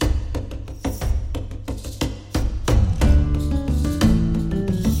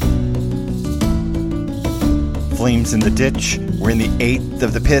flames in the ditch. We're in the 8th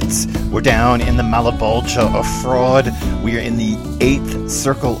of the pits. We're down in the Malebolgia of fraud. We are in the 8th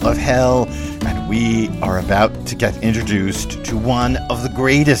circle of hell. And we are about to get introduced to one of the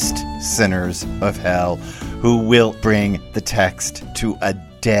greatest sinners of hell, who will bring the text to a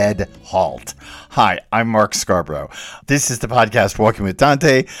dead halt. Hi, I'm Mark Scarborough. This is the podcast Walking with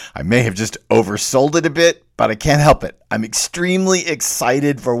Dante. I may have just oversold it a bit, but I can't help it. I'm extremely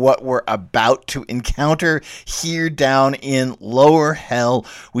excited for what we're about to encounter here down in lower hell.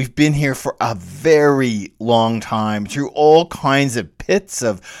 We've been here for a very long time, through all kinds of pits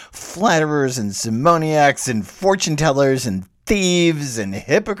of flatterers and simoniacs and fortune tellers and thieves and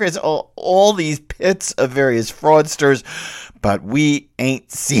hypocrites, all these pits of various fraudsters. But we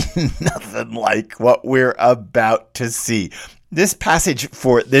ain't seen nothing like what we're about to see. This passage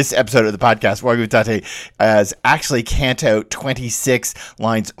for this episode of the podcast, Walking with Dante, is actually Canto 26,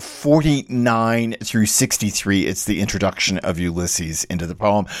 lines 49 through 63. It's the introduction of Ulysses into the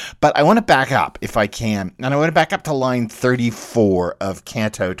poem. But I want to back up, if I can, and I want to back up to line 34 of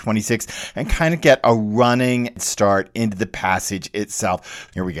Canto 26 and kind of get a running start into the passage itself.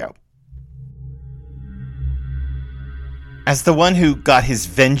 Here we go. As the one who got his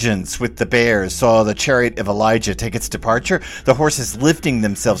vengeance with the bears saw the chariot of Elijah take its departure, the horses lifting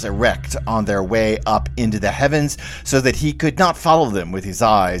themselves erect on their way up into the heavens, so that he could not follow them with his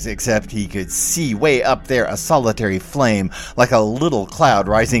eyes, except he could see way up there a solitary flame, like a little cloud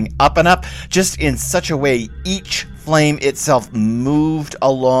rising up and up, just in such a way each flame itself moved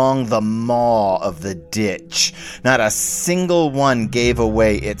along the maw of the ditch. Not a single one gave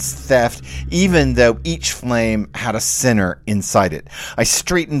away its theft, even though each flame had a sinner inside it. I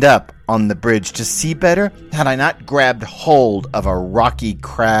straightened up on the bridge to see better. Had I not grabbed hold of a rocky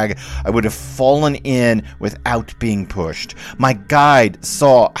crag, I would have fallen in without being pushed. My guide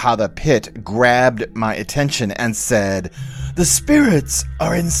saw how the pit grabbed my attention and said, "The spirits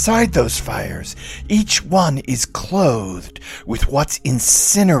are inside those fires. Each one is clothed with what's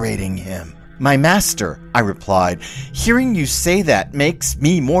incinerating him." "My master," I replied, "hearing you say that makes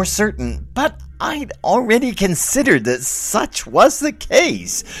me more certain, but I'd already considered that such was the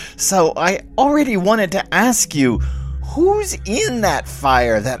case. So I already wanted to ask you, who's in that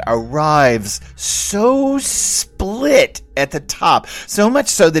fire that arrives so split at the top, so much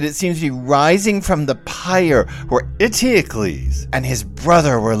so that it seems to be rising from the pyre where Eteocles and his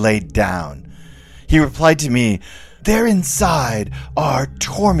brother were laid down?" He replied to me, "There inside are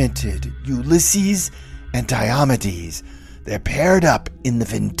tormented Ulysses and Diomedes. They're paired up in the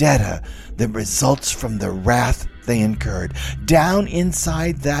vendetta that results from the wrath they incurred. Down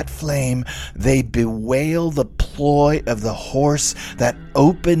inside that flame, they bewail the ploy of the horse that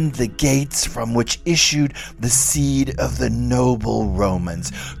opened the gates from which issued the seed of the noble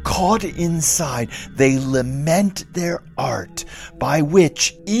Romans. Caught inside, they lament their art, by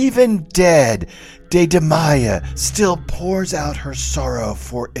which, even dead, Deidamia still pours out her sorrow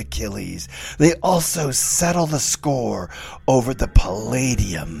for Achilles. They also settle the score over the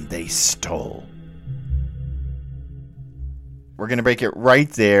palladium they stole." We're going to break it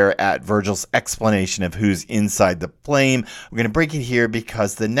right there at Virgil's explanation of who's inside the flame. We're going to break it here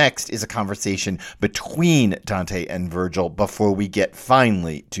because the next is a conversation between Dante and Virgil before we get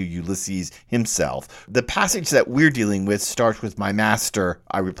finally to Ulysses himself. The passage that we're dealing with starts with "My master,"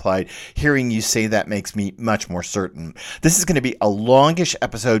 I replied, "hearing you say that makes me much more certain." This is going to be a longish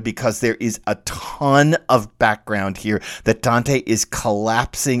episode because there is a ton of background here that Dante is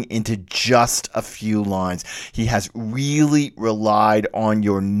collapsing into just a few lines. He has really relied on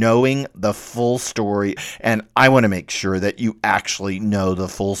your knowing the full story, and I want to make sure that you actually know the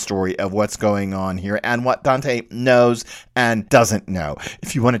full story of what's going on here and what Dante knows and doesn't know.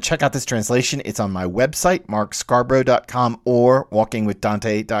 If you want to check out this translation, it's on my website, markscarborough.com or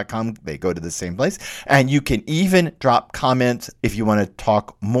walkingwithdante.com. They go to the same place, and you can even drop comments if you want to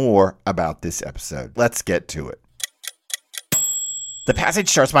talk more about this episode. Let's get to it. The passage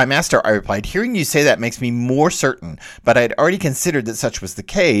starts, "My master," I replied, "hearing you say that makes me more certain, but I had already considered that such was the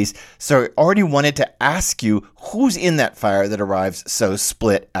case, so I already wanted to ask you, who's in that fire that arrives so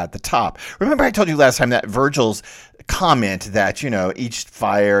split at the top?" Remember I told you last time that Virgil's comment that, each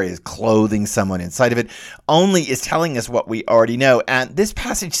fire is clothing someone inside of it only is telling us what we already know. And this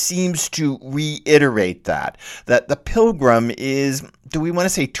passage seems to reiterate that the pilgrim is, do we want to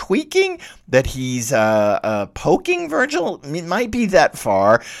say tweaking? That he's poking Virgil? It might be that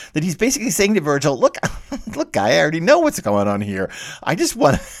far, that he's basically saying to Virgil, look, guy, I already know what's going on here. I just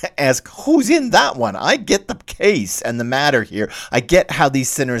want to ask, who's in that one? I get the case and the matter here. I get how these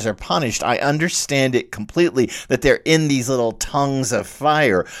sinners are punished. I understand it completely, that they're in these little tongues of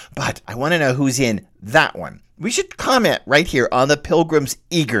fire. But I want to know who's in that one. We should comment right here on the pilgrim's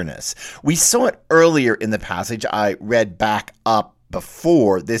eagerness. We saw it earlier in the passage. I read back up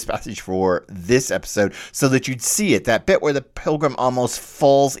before this passage for this episode so that you'd see it, that bit where the pilgrim almost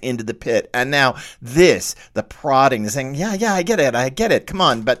falls into the pit. And now this, the prodding, the saying, yeah, I get it, come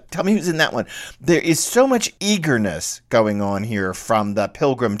on, but tell me who's in that one. There is so much eagerness going on here from the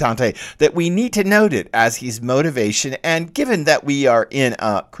pilgrim Dante that we need to note it as his motivation, and given that we are in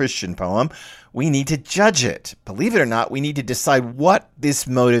a Christian poem, we need to judge it. Believe it or not, we need to decide what this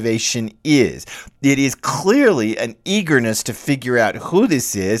motivation is. It is clearly an eagerness to figure out who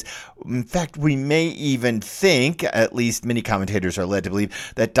this is. In fact, we may even think, at least many commentators are led to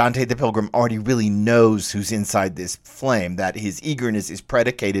believe, that Dante the Pilgrim already really knows who's inside this flame, that his eagerness is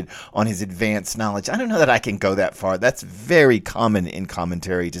predicated on his advanced knowledge. I don't know that I can go that far. That's very common in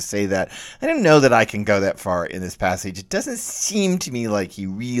commentary to say that. I don't know that I can go that far in this passage. It doesn't seem to me like he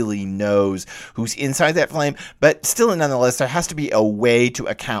really knows who's inside that flame, but still, nonetheless, there has to be a way to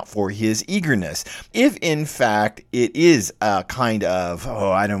account for his eagerness. If, in fact, it is a kind of,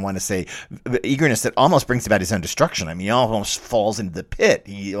 I don't want to say eagerness that almost brings about his own destruction. I mean, he almost falls into the pit.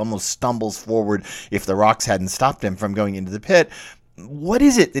 He almost stumbles forward if the rocks hadn't stopped him from going into the pit. What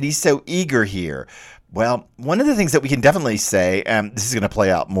is it that he's so eager here? Well, one of the things that we can definitely say, and this is going to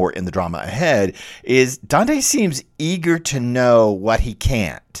play out more in the drama ahead, is Dante seems eager to know what he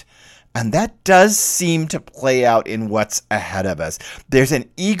can't. And that does seem to play out in what's ahead of us. There's an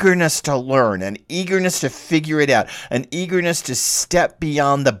eagerness to learn, an eagerness to figure it out, an eagerness to step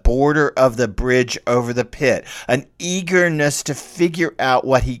beyond the border of the bridge over the pit, an eagerness to figure out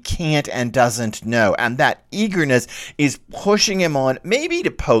what he can't and doesn't know. And that eagerness is pushing him on, maybe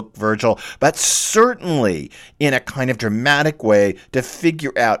to poke Virgil, but certainly in a kind of dramatic way to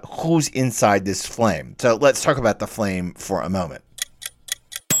figure out who's inside this flame. So let's talk about the flame for a moment.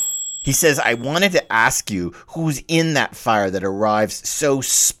 He says, I wanted to ask you who's in that fire that arrives so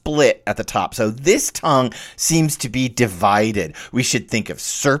split at the top. So this tongue seems to be divided. We should think of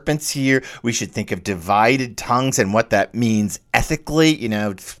serpents here. We should think of divided tongues and what that means ethically,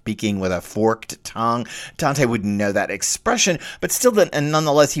 speaking with a forked tongue. Dante wouldn't know that expression, but still, and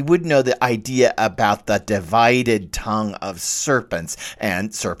nonetheless, he would know the idea about the divided tongue of serpents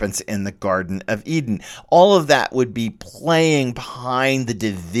and serpents in the Garden of Eden. All of that would be playing behind the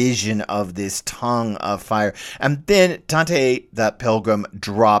division of this tongue of fire. And then Dante the Pilgrim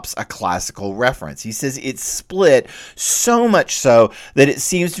drops a classical reference. He says it's split so much so that it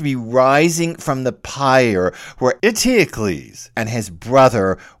seems to be rising from the pyre where Eteocles and his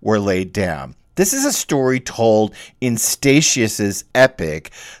brother were laid down. This is a story told in Statius's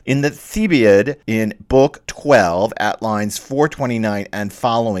epic in the Thebaid in Book 12 at lines 429 and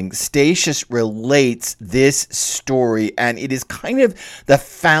following. Statius relates this story, and it is kind of the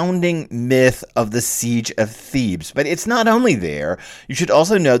founding myth of the siege of Thebes. But it's not only there. You should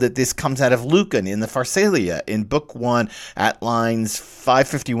also know that this comes out of Lucan in the Pharsalia in Book 1 at lines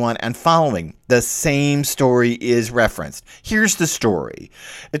 551 and following. The same story is referenced. Here's the story.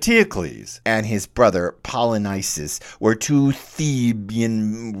 Eteocles and his brother Polynices were two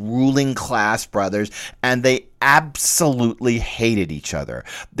Theban ruling class brothers, and they absolutely hated each other.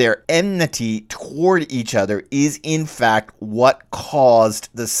 Their enmity toward each other is, in fact, what caused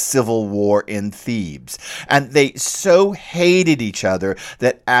the civil war in Thebes. And they so hated each other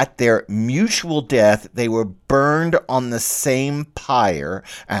that at their mutual death, they were burned on the same pyre.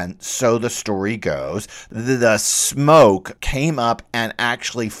 And so the story goes, the smoke came up and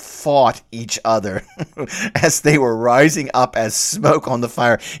actually fought each other as they were rising up as smoke on the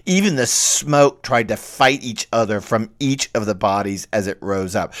fire. Even the smoke tried to fight each other from each of the bodies as it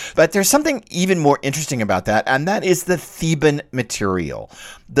rose up. But there's something even more interesting about that, and that is the Theban material.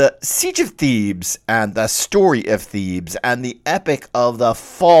 The Siege of Thebes and the story of Thebes and the epic of the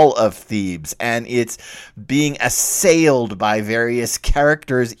fall of Thebes and its being assailed by various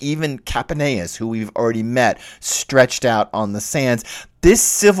characters, even Capaneus, who we've already met, stretched out on the sands. This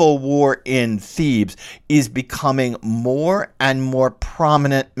civil war in Thebes is becoming more and more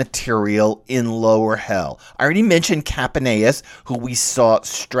prominent material in lower hell. I already mentioned Capaneus, who we saw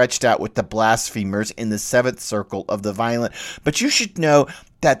stretched out with the blasphemers in the seventh circle of the violent. But you should know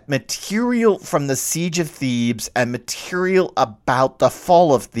that material from the siege of Thebes and material about the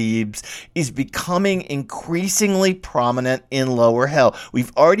fall of Thebes is becoming increasingly prominent in lower hell.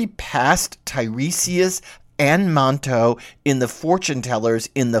 We've already passed Tiresias and Manto in the fortune tellers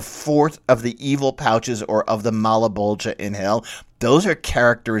in the fourth of the evil pouches or of the Malabolgia in hell. Those are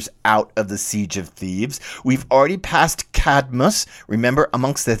characters out of the Siege of Thebes. We've already passed Cadmus. Remember,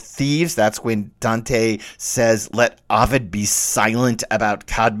 amongst the thieves, that's when Dante says, let Ovid be silent about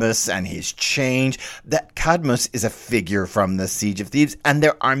Cadmus and his change. That Cadmus is a figure from the Siege of Thebes, and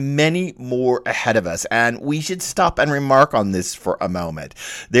there are many more ahead of us, and we should stop and remark on this for a moment.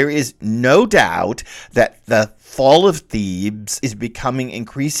 There is no doubt that the fall of Thebes is becoming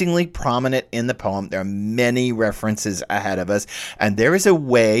increasingly prominent in the poem. There are many references ahead of us, and there is a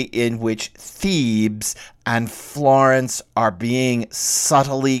way in which Thebes and Florence are being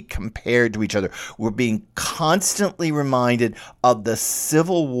subtly compared to each other. We're being constantly reminded of the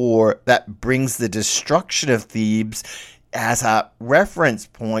civil war that brings the destruction of Thebes as a reference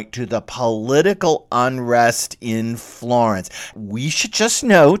point to the political unrest in Florence. We should just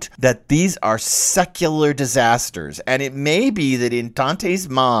note that these are secular disasters, and it may be that in Dante's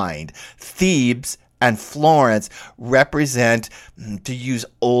mind, Thebes and Florence represent, to use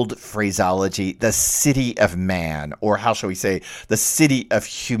old phraseology, the city of man, or how shall we say, the city of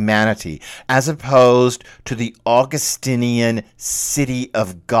humanity, as opposed to the Augustinian city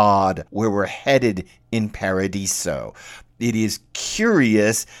of God, where we're headed in Paradiso. It is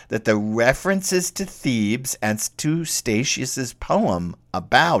curious that the references to Thebes and to Statius's poem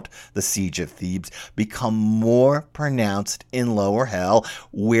about the Siege of Thebes become more pronounced in Lower Hell,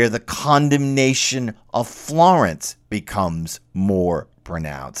 where the condemnation of Florence becomes more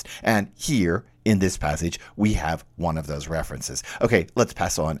pronounced. And here, in this passage, we have one of those references. Okay, let's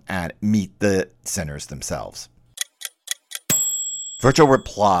pass on and meet the sinners themselves. Virgil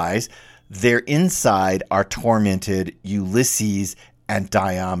replies, their inside are tormented Ulysses and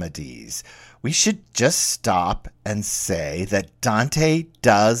Diomedes. We should just stop and say that Dante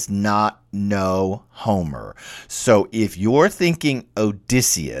does not know Homer. So if you're thinking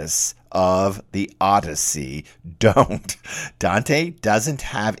Odysseus of the Odyssey, don't. Dante doesn't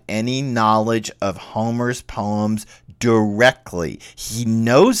have any knowledge of Homer's poems directly. He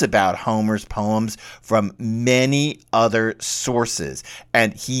knows about Homer's poems from many other sources,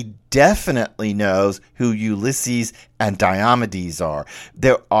 and he definitely knows who Ulysses and Diomedes are.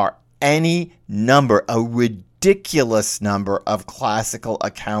 There are any number, a ridiculous number of classical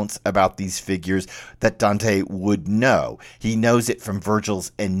accounts about these figures that Dante would know. He knows it from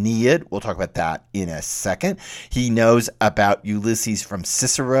Virgil's Aeneid. We'll talk about that in a second. He knows about Ulysses from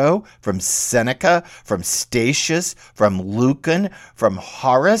Cicero, from Seneca, from Statius, from Lucan, from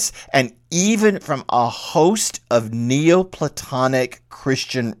Horace, and even from a host of Neoplatonic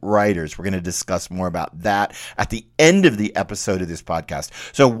Christian writers. We're going to discuss more about that at the end of the episode of this podcast.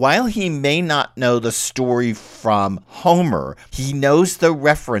 So while he may not know the story from Homer, he knows the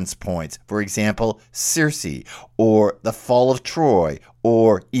reference points. For example, Circe, or the fall of Troy,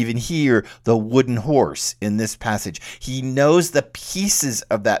 or even here, the wooden horse in this passage. He knows the pieces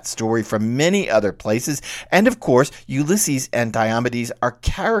of that story from many other places. And of course, Ulysses and Diomedes are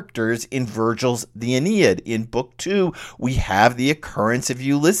characters in Virgil's The Aeneid. In Book 2, we have the occurrence of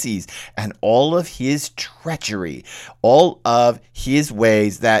Ulysses and all of his treachery, all of his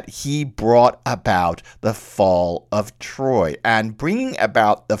ways that he brought about the fall of Troy. And bringing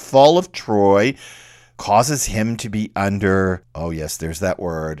about the fall of Troy causes him to be under, oh yes, there's that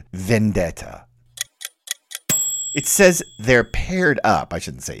word, vendetta. It says they're paired up. I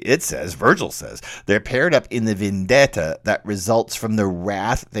shouldn't say it says, Virgil says, they're paired up in the vendetta that results from the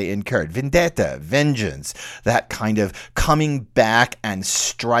wrath they incurred. Vendetta, vengeance, that kind of coming back and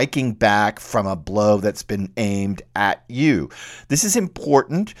striking back from a blow that's been aimed at you. This is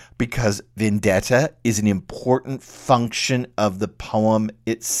important because vendetta is an important function of the poem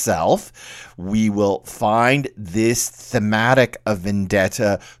itself. We will find this thematic of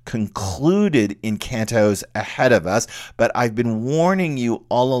vendetta concluded in cantos ahead of us, but I've been warning you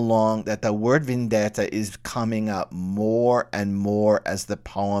all along that the word vendetta is coming up more and more as the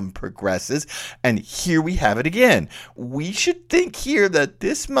poem progresses, and here we have it again. We should think here that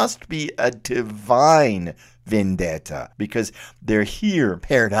this must be a divine vendetta, because they're here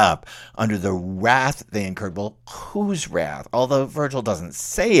paired up under the wrath they incurred. Well, whose wrath? Although Virgil doesn't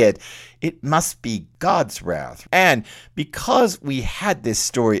say it, it must be God's wrath. And because we had this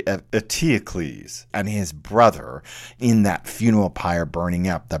story of Eteocles and his brother in that funeral pyre burning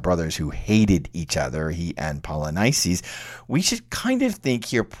up, the brothers who hated each other, he and Polynices, we should kind of think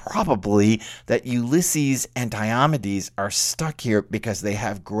here probably that Ulysses and Diomedes are stuck here because they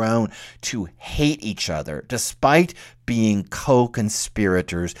have grown to hate each other, despite being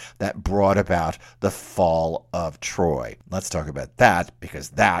co-conspirators that brought about the fall of Troy. Let's talk about that, because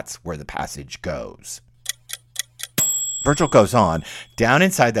that's where the passage goes. Virgil goes on, down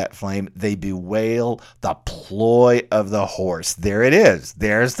inside that flame, they bewail the ploy of the horse. There it is.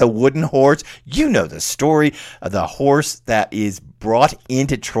 There's the wooden horse. You know the story of the horse that is brought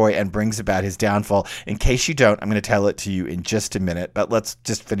into Troy and brings about his downfall. In case you don't, I'm going to tell it to you in just a minute, but let's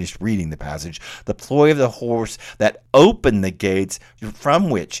just finish reading the passage. The ploy of the horse that opened the gates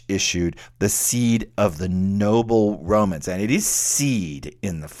from which issued the seed of the noble Romans. And it is seed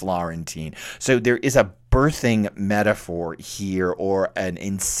in the Florentine. So there is a birthing metaphor here, or an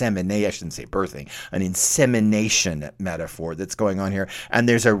insemination, I shouldn't say birthing, an insemination metaphor that's going on here, and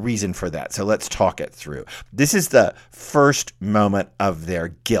there's a reason for that. So let's talk it through. This is the first moment of their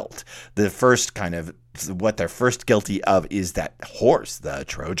guilt. The first kind of what they're first guilty of is that horse, the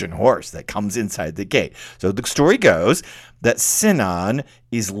Trojan horse that comes inside the gate. So the story goes that Sinon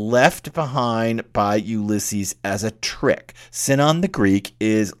is left behind by Ulysses as a trick. Sinon the Greek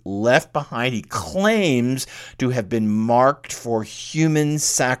is left behind. He claims to have been marked for human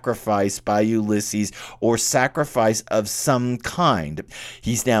sacrifice by Ulysses, or sacrifice of some kind.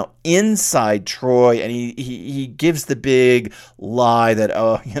 He's now inside Troy, and he gives the big lie that,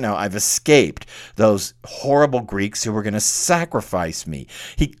 I've escaped those horrible Greeks who were going to sacrifice me.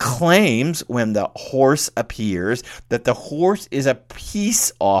 He claims when the horse appears that the horse is a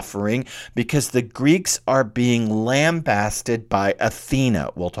peace offering because the Greeks are being lambasted by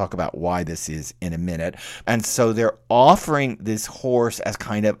Athena. We'll talk about why this is in a minute. And so they're offering this horse as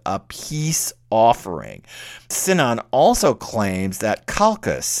kind of a peace offering. Sinon also claims that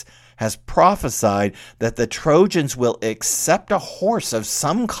Calchas has prophesied that the Trojans will accept a horse of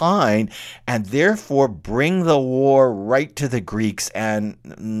some kind and therefore bring the war right to the Greeks, and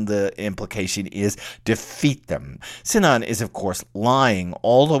the implication is defeat them. Sinon is, of course, lying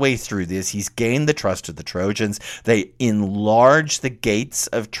all the way through this. He's gained the trust of the Trojans. They enlarge the gates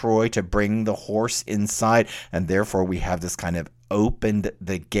of Troy to bring the horse inside, and therefore we have this kind of opened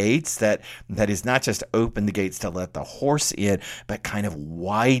the gates that is not just opened the gates to let the horse in, but kind of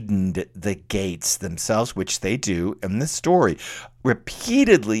widened the gates themselves, which they do in the story.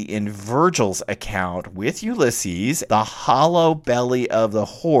 Repeatedly in Virgil's account with Ulysses, the hollow belly of the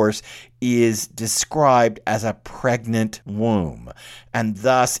horse is described as a pregnant womb. And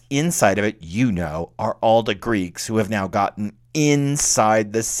thus, inside of it, are all the Greeks who have now gotten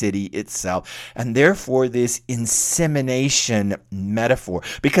inside the city itself, and therefore this insemination metaphor,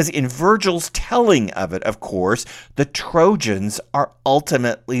 because in Virgil's telling of it, of course, the Trojans are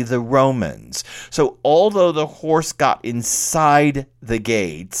ultimately the Romans. So although the horse got inside the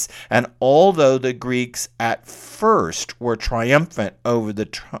gates, and although the Greeks at first were triumphant over the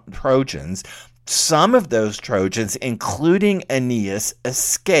Trojans, some of those Trojans, including Aeneas,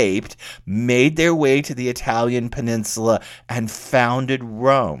 escaped, made their way to the Italian peninsula, and founded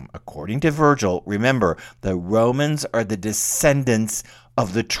Rome. According to Virgil, remember, the Romans are the descendants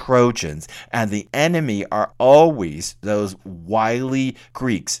of the Trojans, and the enemy are always those wily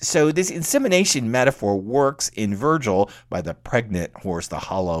Greeks. So this insemination metaphor works in Virgil by the pregnant horse, the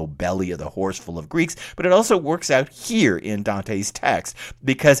hollow belly of the horse full of Greeks, but it also works out here in Dante's text,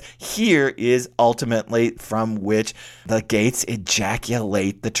 because here is ultimately from which the gates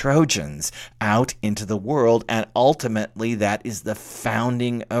ejaculate the Trojans out into the world, and ultimately that is the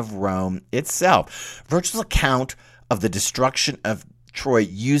founding of Rome itself. Virgil's account of the destruction of Troy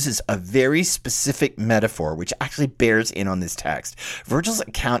uses a very specific metaphor, which actually bears in on this text. Virgil's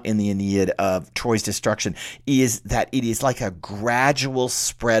account in the Aeneid of Troy's destruction is that it is like a gradual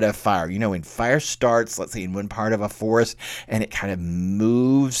spread of fire. When fire starts, let's say in one part of a forest, and it kind of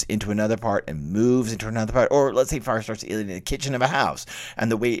moves into another part and moves into another part, or let's say fire starts in the kitchen of a house,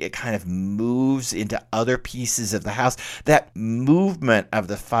 and the way it kind of moves into other pieces of the house, that movement of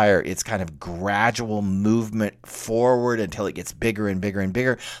the fire, it's kind of gradual movement forward until it gets bigger and bigger and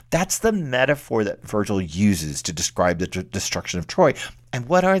bigger. That's the metaphor that Virgil uses to describe the destruction of Troy. And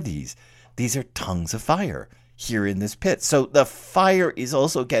what are these? These are tongues of fire here in this pit. So the fire is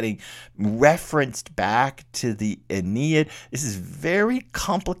also getting referenced back to the Aeneid. This is very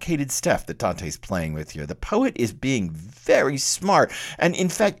complicated stuff that Dante's playing with here. The poet is being very smart. And in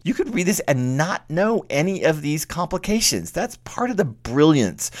fact, you could read this and not know any of these complications. That's part of the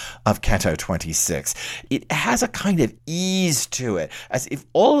brilliance of Canto 26. It has a kind of ease to it, as if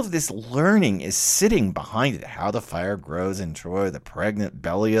all of this learning is sitting behind it. How the fire grows in Troy, the pregnant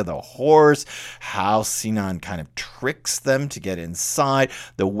belly of the horse, how Sinon kind of tricks them to get inside,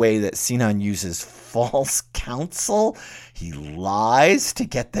 the way that Sinon uses false counsel. He lies to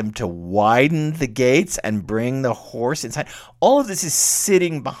get them to widen the gates and bring the horse inside. All of this is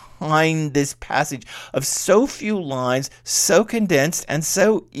sitting behind behind this passage of so few lines, so condensed, and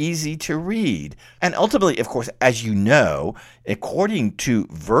so easy to read. And ultimately, of course, as you know, according to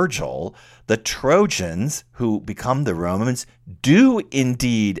Virgil, the Trojans, who become the Romans, do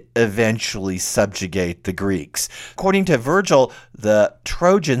indeed eventually subjugate the Greeks. According to Virgil, the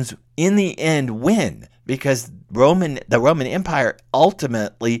Trojans in the end win because the Roman Empire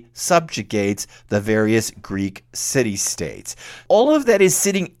ultimately subjugates the various Greek city-states. All of that is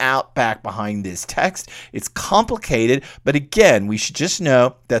sitting out back behind this text. It's complicated, but again, we should just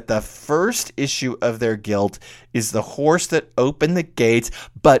know that the first issue of their guilt is the horse that opened the gates,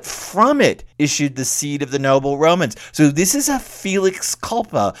 but from it issued the seed of the noble Romans. So this is a felix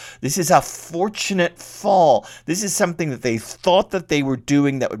culpa. This is a fortunate fall. This is something that they thought that they were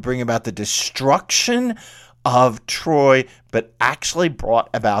doing that would bring about the destruction of Troy, but actually brought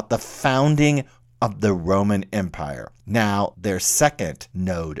about the founding of the Roman Empire. Now, their second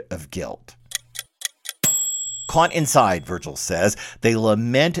node of guilt. Caught inside, Virgil says, they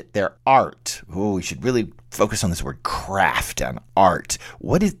lament their art. Oh, we should really focus on this word craft and art.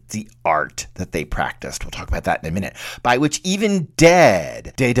 What is the art that they practiced? We'll talk about that in a minute. By which even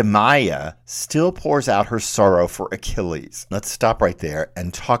dead Deidamia still pours out her sorrow for Achilles. Let's stop right there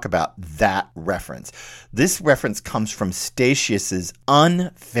and talk about that reference. This reference comes from Statius's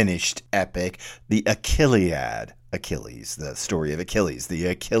unfinished epic, the Achilliad. Achilles, the story of Achilles,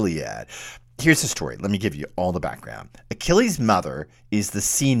 the Achilliad. Here's the story. Let me give you all the background. Achilles' mother is the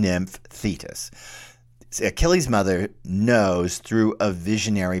sea nymph Thetis. Achilles' mother knows through a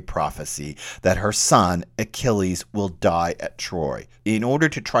visionary prophecy that her son, Achilles, will die at Troy. In order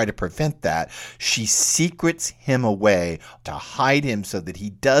to try to prevent that, she secrets him away to hide him so that he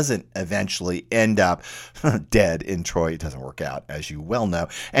doesn't eventually end up dead in Troy. It doesn't work out, as you well know.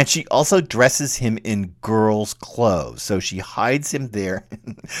 And she also dresses him in girls' clothes. So she hides him there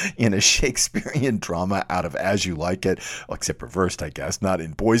in a Shakespearean drama out of As You Like It, well, except reversed, I guess, not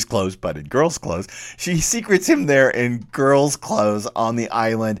in boys' clothes, but in girls' clothes. She secrets him there in girls' clothes on the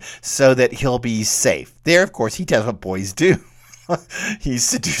island so that he'll be safe. There, of course, he does what boys do. He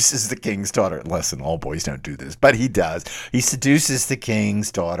seduces the king's daughter. Listen, all boys don't do this, but he does. He seduces the king's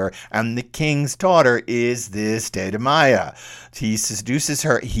daughter, and the king's daughter is this Deidamia. He seduces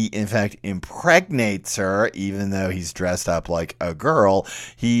her. He, in fact, impregnates her, even though he's dressed up like a girl.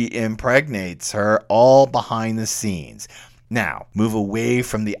 He impregnates her all behind the scenes. Now, move away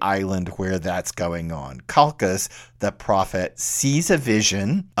from the island where that's going on. Calchas, the prophet, sees a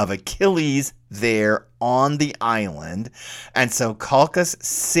vision of Achilles there on the island, and so Calchas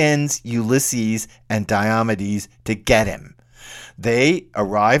sends Ulysses and Diomedes to get him. They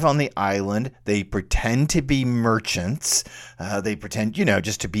arrive on the island. They pretend to be merchants. They pretend,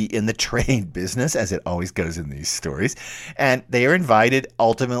 just to be in the trade business, as it always goes in these stories. And they are invited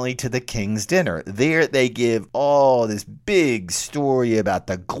ultimately to the king's dinner. There they give this big story about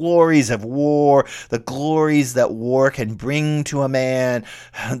the glories of war, the glories that war can bring to a man.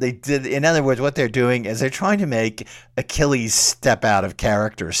 In other words, what they're doing is they're trying to make Achilles step out of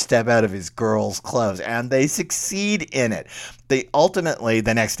character, step out of his girl's clothes, and they succeed in it. They ultimately,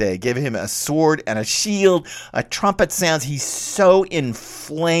 the next day, give him a sword and a shield. A trumpet sounds. He's so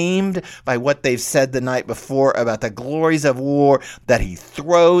inflamed by what they've said the night before about the glories of war that he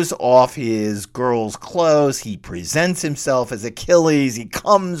throws off his girl's clothes. He presents himself as Achilles. He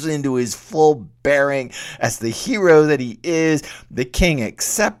comes into his full bearing as the hero that he is. The king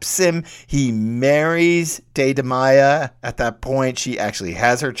accepts him. He marries Deidamia. At that point, she actually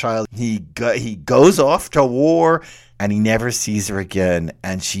has her child. He goes off to war, and he never sees her again,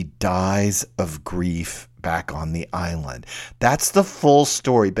 and she dies of grief back on the island. That's the full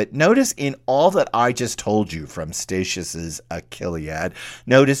story. But notice in all that I just told you from Statius's Achilliad,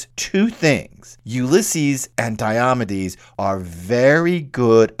 notice two things. Ulysses and Diomedes are very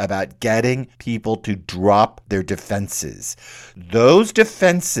good about getting people to drop their defenses. Those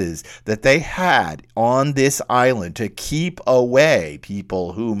defenses that they had on this island to keep away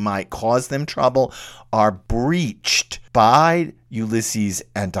people who might cause them trouble are breached by Ulysses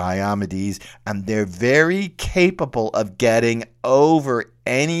and Diomedes, and they're very capable of getting over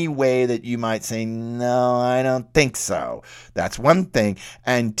any way that you might say, no, I don't think so. That's one thing.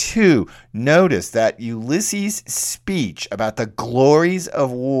 And two, notice that Ulysses' speech about the glories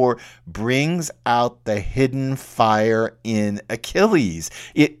of war brings out the hidden fire in Achilles.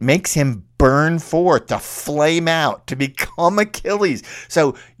 It makes him burn forth, to flame out, to become Achilles.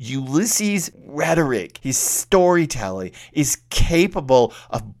 So Ulysses' rhetoric, his storytelling, is capable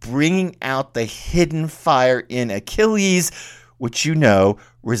of bringing out the hidden fire in Achilles, which you know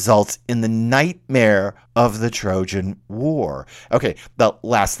results in the nightmare of the Trojan War. Okay, the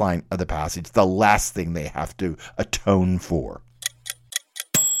last line of the passage, the last thing they have to atone for.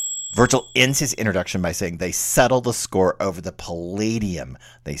 Virgil ends his introduction by saying they settle the score over the Palladium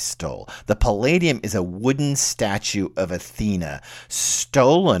they stole. The Palladium is a wooden statue of Athena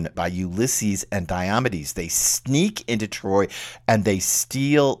stolen by Ulysses and Diomedes. They sneak into Troy and they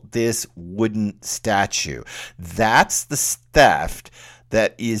steal this wooden statue. That's the theft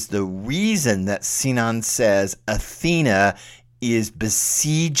that is the reason that Sinon says Athena is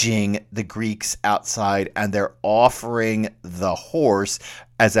besieging the Greeks outside and they're offering the horse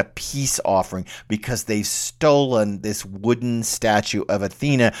as a peace offering because they've stolen this wooden statue of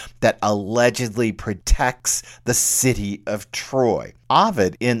Athena that allegedly protects the city of Troy.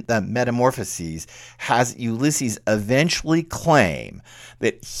 Ovid, in the Metamorphoses, has Ulysses eventually claim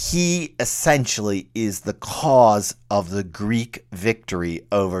that he essentially is the cause of the Greek victory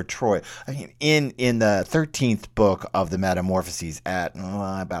over Troy. I mean, in the 13th book of the Metamorphoses, at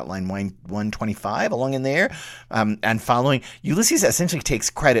about line 125, along in there, and following, Ulysses essentially takes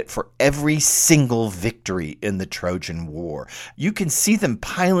credit for every single victory in the Trojan War. You can see them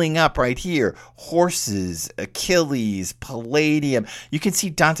piling up right here. Horses, Achilles, Palladium. You can see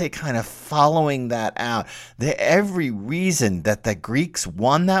Dante kind of following that out. Every reason that the Greeks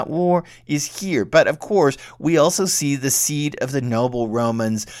won that war is here. But of course, we also see the seed of the noble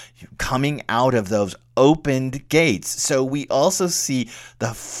Romans coming out of those opened gates. So we also see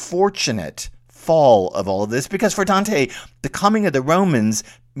the fortunate fall of all of this, because for Dante, the coming of the Romans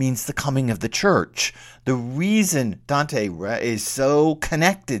means the coming of the church. The reason Dante is so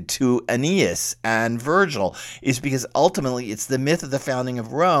connected to Aeneas and Virgil is because ultimately it's the myth of the founding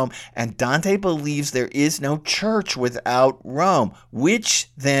of Rome, and Dante believes there is no church without Rome, which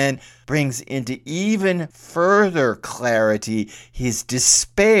then brings into even further clarity his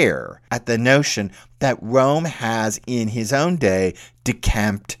despair at the notion that Rome has in his own day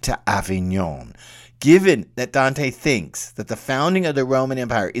decamped to Avignon. Given that Dante thinks that the founding of the Roman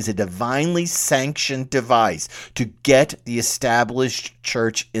Empire is a divinely sanctioned device to get the established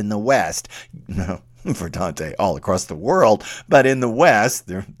church in the West, for Dante all across the world, but in the West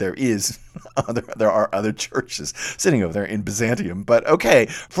there are other churches sitting over there in Byzantium. But okay,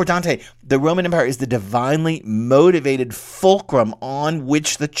 for Dante, the Roman Empire is the divinely motivated fulcrum on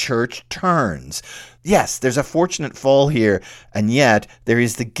which the church turns. Yes, there's a fortunate fall here, and yet there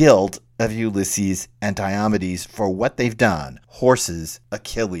is the guilt of Ulysses and Diomedes for what they've done. Horses,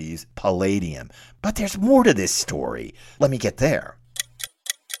 Achilles, Palladium. But there's more to this story. Let me get there.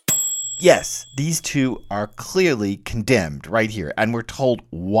 Yes, these two are clearly condemned right here, and we're told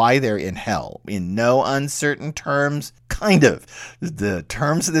why they're in hell. In no uncertain terms, kind of. The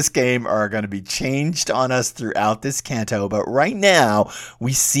terms of this game are going to be changed on us throughout this canto, but right now,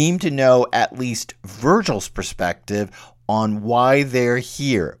 we seem to know at least Virgil's perspective on why they're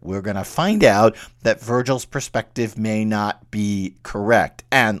here. We're going to find out that Virgil's perspective may not be correct.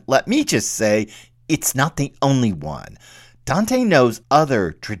 And let me just say, it's not the only one. Dante knows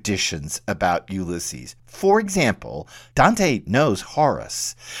other traditions about Ulysses. For example, Dante knows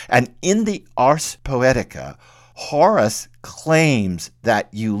Horace. And in the Ars Poetica, Horace claims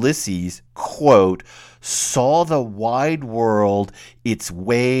that Ulysses, quote, saw the wide world, its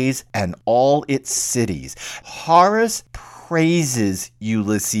ways, and all its cities. Horace praises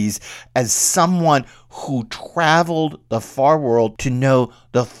Ulysses as someone who traveled the far world to know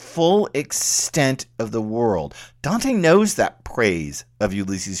the full extent of the world. Dante knows that praise of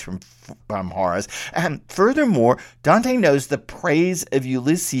Ulysses from Horace. And furthermore, Dante knows the praise of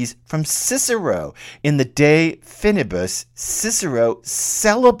Ulysses from Cicero. In the De Finibus, Cicero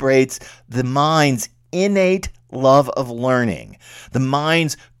celebrates the mind's innate love of learning, the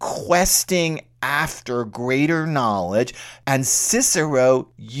mind's questing after greater knowledge, and Cicero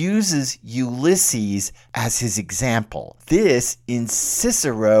uses Ulysses as his example. This, in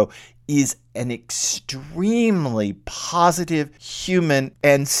Cicero, is an extremely positive human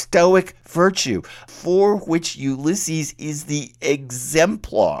and stoic virtue for which Ulysses is the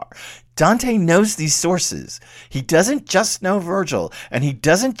exemplar. Dante knows these sources. He doesn't just know Virgil, and he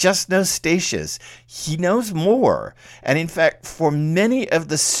doesn't just know Statius. He knows more. And in fact, for many of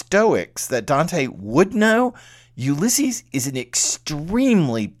the Stoics that Dante would know, Ulysses is an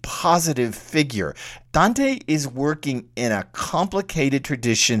extremely positive figure. Dante is working in a complicated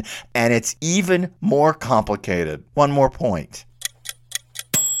tradition, and it's even more complicated. One more point.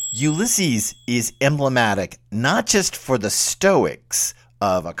 Ulysses is emblematic not just for the Stoics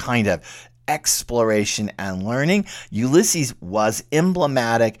of a kind of exploration and learning. Ulysses was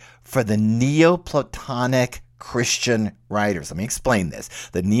emblematic for the Neoplatonic Christian writers. Let me explain this.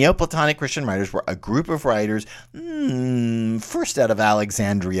 The Neoplatonic Christian writers were a group of writers, first out of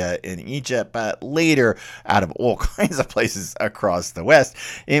Alexandria in Egypt, but later out of all kinds of places across the West,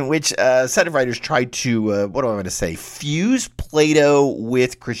 in which a set of writers tried to, fuse Plato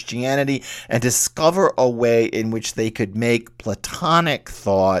with Christianity and discover a way in which they could make Platonic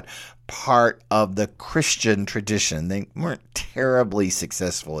thought part of the Christian tradition. They weren't terribly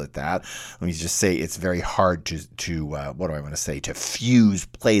successful at that. Let me just say it's very hard to fuse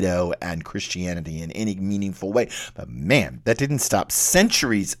Plato and Christianity in any meaningful way. But man, that didn't stop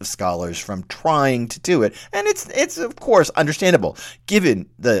centuries of scholars from trying to do it. And it's of course understandable, given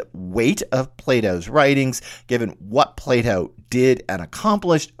the weight of Plato's writings, given what Plato did and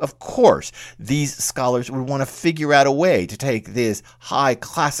accomplished. Of course, these scholars would want to figure out a way to take this high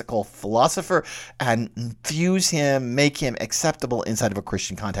classical philosopher and fuse him, make him acceptable inside of a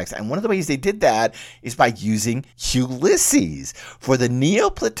Christian context. And one of the ways they did that is by using Ulysses. For the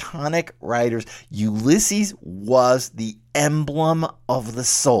Neoplatonic writers, Ulysses was the emblem of the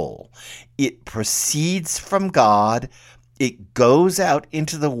soul. It proceeds from God. It goes out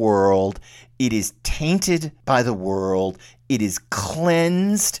into the world. It is tainted by the world. It is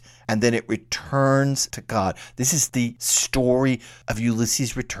cleansed, and then it returns to God. This is the story of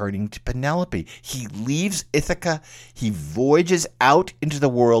Ulysses returning to Penelope. He leaves Ithaca. He voyages out into the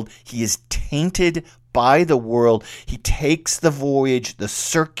world. He is tainted by the world. He takes the voyage, the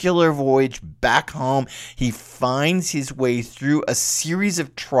circular voyage, back home. He finds his way through a series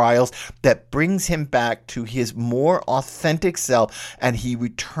of trials that brings him back to his more authentic self, and he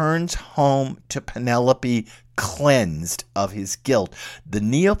returns home to Penelope cleansed of his guilt. The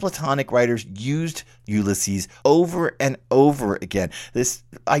Neoplatonic writers used Ulysses over and over again. This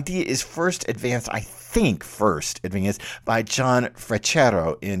idea is first advanced by John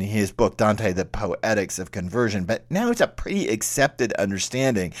Freccero in his book Dante, the Poetics of Conversion. But now it's a pretty accepted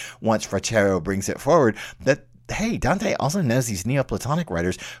understanding, once Freccero brings it forward, that hey, Dante also knows these Neoplatonic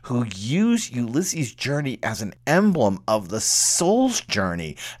writers who use Ulysses' journey as an emblem of the soul's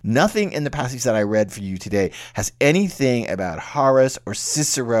journey. Nothing in the passage that I read for you today has anything about Horace or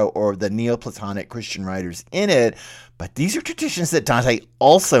Cicero or the Neoplatonic Christian writers in it, but these are traditions that Dante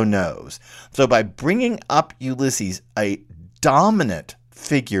also knows. So by bringing up Ulysses, a dominant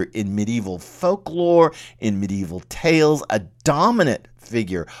figure in medieval folklore, in medieval tales, a dominant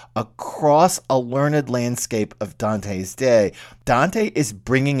figure across a learned landscape of Dante's day, Dante is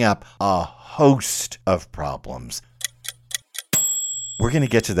bringing up a host of problems. We're going to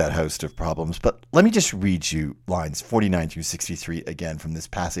get to that host of problems, but let me just read you lines 49 through 63 again from this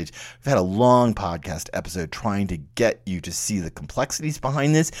passage. We've had a long podcast episode trying to get you to see the complexities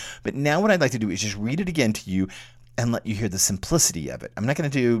behind this, but now what I'd like to do is just read it again to you and let you hear the simplicity of it. I'm not going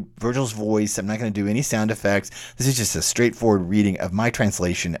to do Virgil's voice. I'm not going to do any sound effects. This is just a straightforward reading of my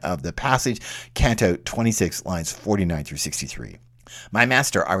translation of the passage, Canto 26, lines 49 through 63. "My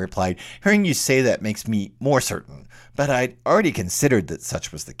master," I replied, "hearing you say that makes me more certain. But I'd already considered that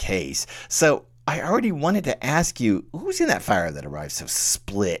such was the case. So I already wanted to ask you, who's in that fire that arrived so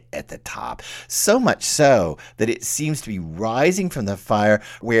split at the top? So much so that it seems to be rising from the fire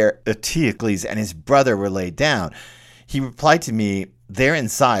where Eteocles and his brother were laid down." He replied to me, "There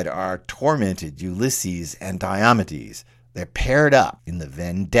inside are tormented Ulysses and Diomedes. They're paired up in the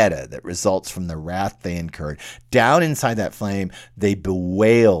vendetta that results from the wrath they incurred. Down inside that flame, they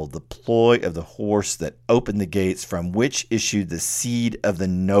bewail the ploy of the horse that opened the gates from which issued the seed of the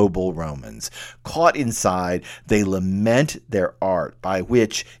noble Romans. Caught inside, they lament their art, by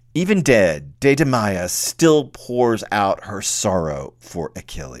which, even dead, Deidamia still pours out her sorrow for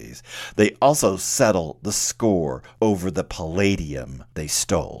Achilles. They also settle the score over the Palladium they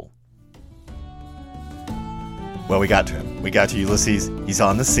stole." Well, we got to him. We got to Ulysses. He's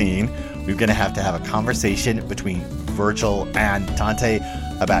on the scene. We're going to have a conversation between Virgil and Dante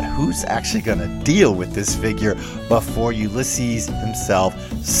about who's actually going to deal with this figure before Ulysses himself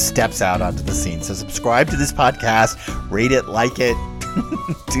steps out onto the scene. So subscribe to this podcast, rate it, like it,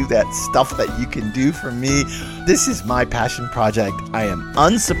 do that stuff that you can do for me. This is my passion project. I am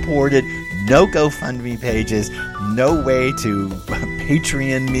unsupported, no GoFundMe pages, no way to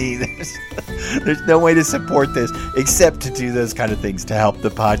Patreon me. There's no way to support this except to do those kind of things to help the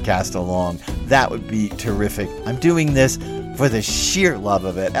podcast along. That would be terrific. I'm doing this for the sheer love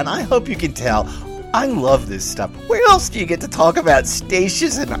of it, and I hope you can tell I love this stuff. Where else do you get to talk about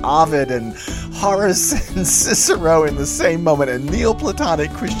Statius and Ovid and Horace and Cicero in the same moment, and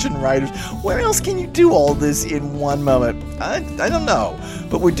Neoplatonic Christian writers? Where else can you do all this in one moment? I don't know,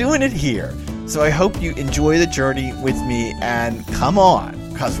 but we're doing it here. So I hope you enjoy the journey with me, and come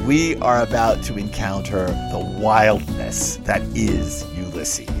on, because we are about to encounter the wildness that is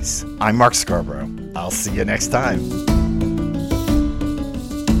Ulysses. I'm Mark Scarborough. I'll see you next time.